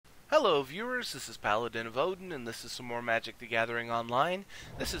Hello viewers, this is Paladin of Odin, and this is some more Magic the Gathering Online.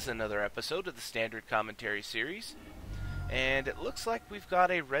 This is another episode of the Standard Commentary series, and it looks like we've got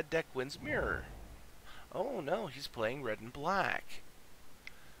a red deck wins mirror. Oh no, he's playing red and black.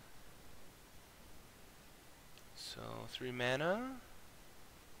 So, 3 mana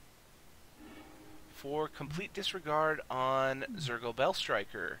for complete disregard on Zergo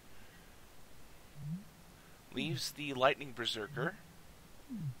Bellstriker. Leaves the Lightning Berserker.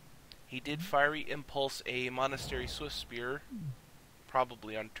 He did Fiery Impulse a Monastery Swiftspear,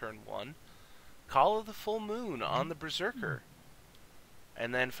 probably on turn 1. Call of the Full Moon on the Berserker.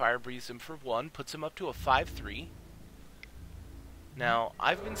 And then Fire Breathes him for 1, puts him up to a 5/3. Now,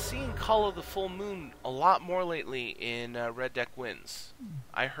 I've been seeing Call of the Full Moon a lot more lately in Red Deck Wins.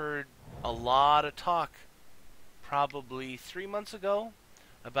 I heard a lot of talk, probably 3 months ago,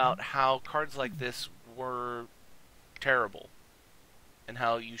 about how cards like this were terrible and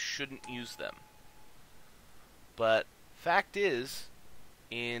how you shouldn't use them. But fact is,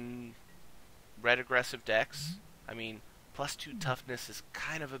 in red aggressive decks, I mean, +2 toughness is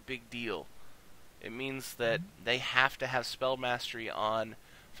kind of a big deal. It means that they have to have spell mastery on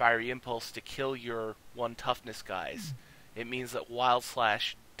Fiery Impulse to kill your 1 toughness guys. It means that Wild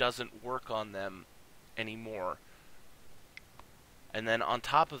Slash doesn't work on them anymore. And then on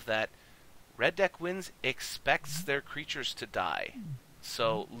top of that, Red Deck Wins expects their creatures to die.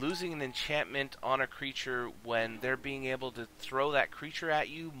 So losing an enchantment on a creature when they're being able to throw that creature at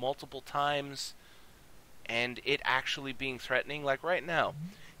you multiple times and it actually being threatening, like right now,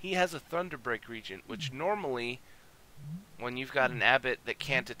 he has a Thunderbreak Regent, which normally, when you've got an Abbot that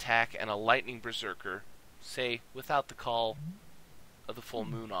can't attack and a Lightning Berserker, say, without the Call of the Full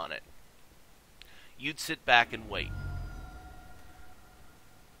Moon on it, you'd sit back and wait.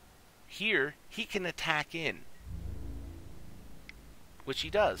 Here, he can attack in, which he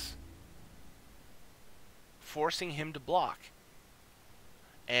does, forcing him to block.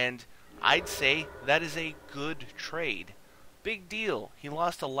 And I'd say that is a good trade. Big deal. He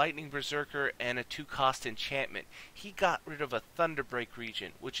lost a Lightning Berserker and a 2-cost enchantment. He got rid of a Thunderbreak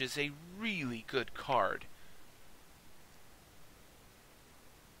Regent, which is a really good card.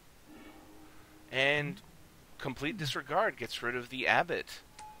 And complete disregard gets rid of the Abbot.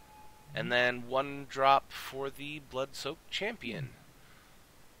 And then 1 drop for the Blood-Soaked Champion.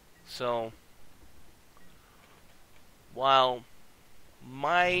 So, while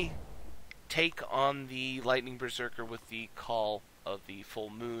my take on the Lightning Berserker with the Call of the Full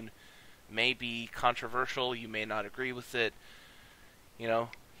Moon may be controversial, you may not agree with it, you know,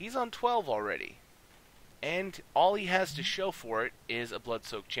 he's on 12 already. And all he has to show for it is a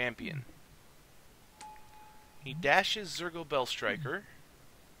Blood-Soaked Champion. He dashes Zergo Bellstriker,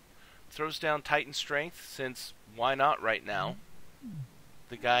 throws down Titan Strength, since why not right now?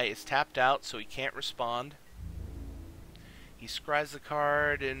 The guy is tapped out, so he can't respond. He scries the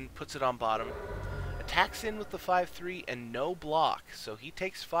card and puts it on bottom. Attacks in with the 5/3 and no block, so he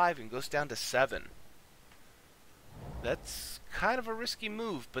takes 5 and goes down to 7. That's kind of a risky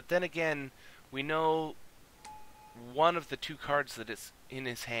move, but then again, we know one of the 2 cards that is in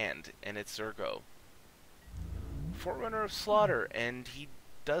his hand, and it's Zergo. Forerunner of Slaughter, and he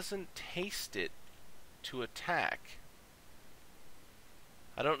doesn't taste it to attack.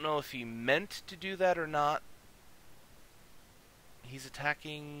 I don't know if he meant to do that or not. He's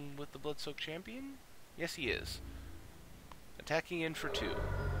attacking with the Blood-Soaked Champion? Yes, he is. Attacking in for 2.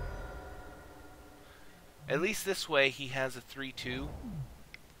 At least this way he has a 3/2,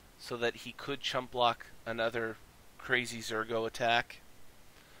 so that he could chump block another crazy Zergo attack.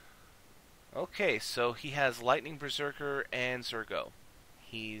 Okay, so he has Lightning Berserker and Zergo.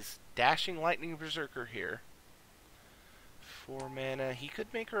 He's dashing Lightning Berserker here. 4 mana. He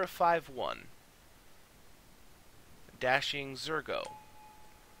could make her a 5/1. Dashing Zergo.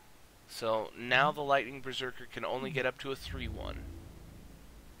 So now the Lightning Berserker can only get up to a 3/1.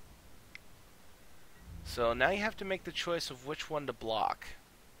 So now you have to make the choice of which one to block.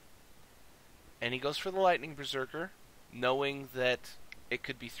 And he goes for the Lightning Berserker, knowing that it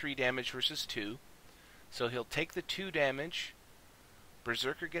could be 3 damage versus 2. So he'll take the 2 damage.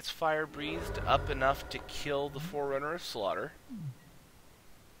 Berserker gets Fire Breathed up enough to kill the Forerunner of Slaughter.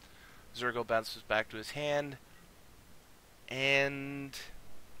 Zergo bounces back to his hand. And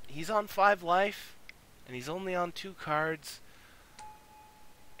he's on 5 life. And he's only on 2 cards.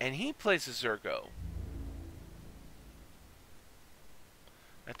 And he plays a Zergo.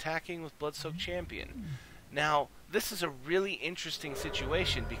 Attacking with Blood-Soaked Champion. Now, this is a really interesting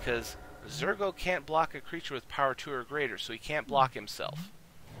situation because Zergo can't block a creature with power 2 or greater, so he can't block himself.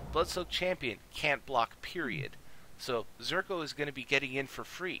 Blood-Soaked Champion can't block, period. So Zergo is going to be getting in for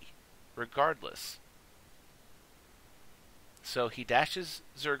free. regardless. So he dashes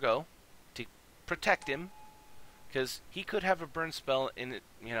Zergo to protect him, because he could have a burn spell in it,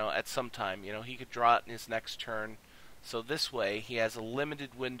 at some time. He could draw it in his next turn. So this way, he has a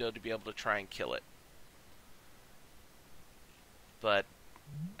limited window to be able to try and kill it. But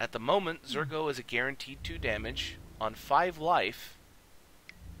at the moment, Zergo is a guaranteed 2 damage on 5 life.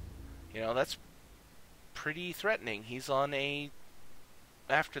 That's pretty threatening. He's on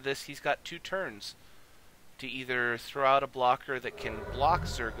after this, he's got 2 turns to either throw out a blocker that can block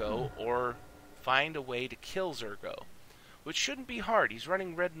Zergo or find a way to kill Zergo, which shouldn't be hard. He's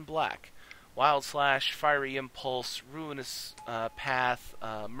running red and black. Wild Slash, Fiery Impulse, Ruinous Path,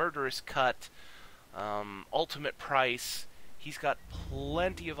 Murderous Cut, Ultimate Price. He's got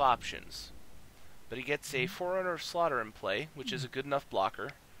plenty of options. But he gets a Forerunner of Slaughter in play, which is a good enough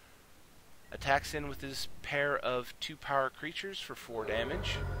blocker. Attacks in with his pair of 2-power creatures for 4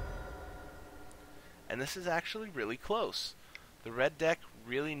 damage. And this is actually really close. The red deck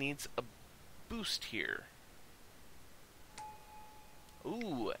really needs a boost here.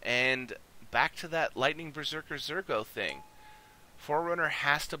 Ooh, and back to that Lightning Berserker Zergo thing. Forerunner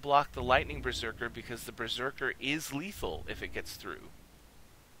has to block the Lightning Berserker because the Berserker is lethal if it gets through.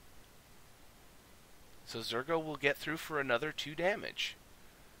 So Zergo will get through for another 2 damage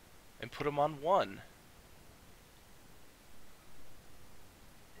and put him on 1.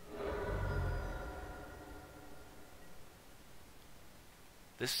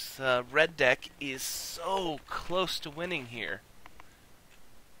 This red deck is so close to winning here.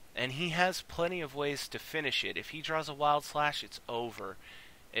 And he has plenty of ways to finish it. If he draws a Wild Slash, it's over.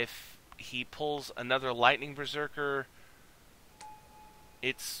 If he pulls another Lightning Berserker,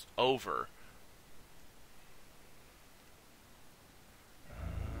 it's over.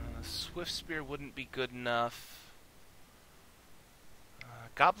 Swift Spear wouldn't be good enough.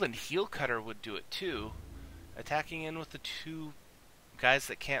 Goblin Heel Cutter would do it too. Attacking in with the 2 guys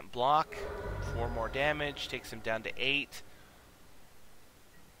that can't block. 4 more damage, takes him down to 8.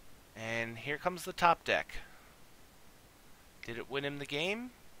 And here comes the top deck. Did it win him the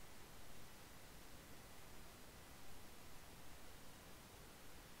game?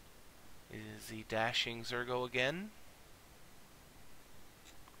 Is he dashing Zergo again?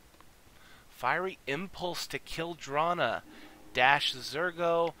 Fiery Impulse to kill Drana. Dash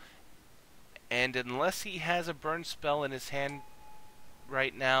Zergo. And unless he has a burn spell in his hand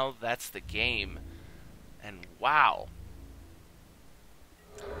right now, that's the game. And wow.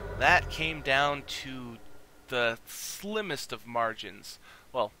 That came down to the slimmest of margins.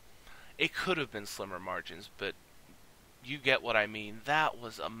 Well, it could have been slimmer margins, but you get what I mean. That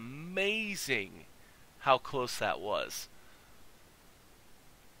was amazing how close that was.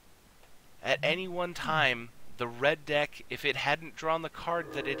 At any one time, the red deck, if it hadn't drawn the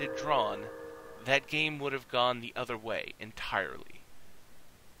card that it had drawn, that game would have gone the other way entirely.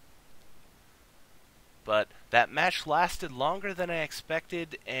 But that match lasted longer than I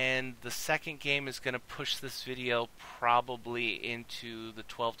expected, and the second game is going to push this video probably into the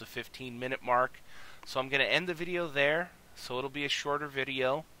 12 to 15 minute mark. So I'm going to end the video there, so it'll be a shorter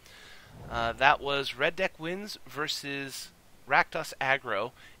video. That was Red Deck Wins versus Rakdos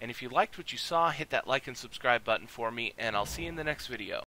Aggro, and if you liked what you saw, hit that like and subscribe button for me, and I'll see you in the next video.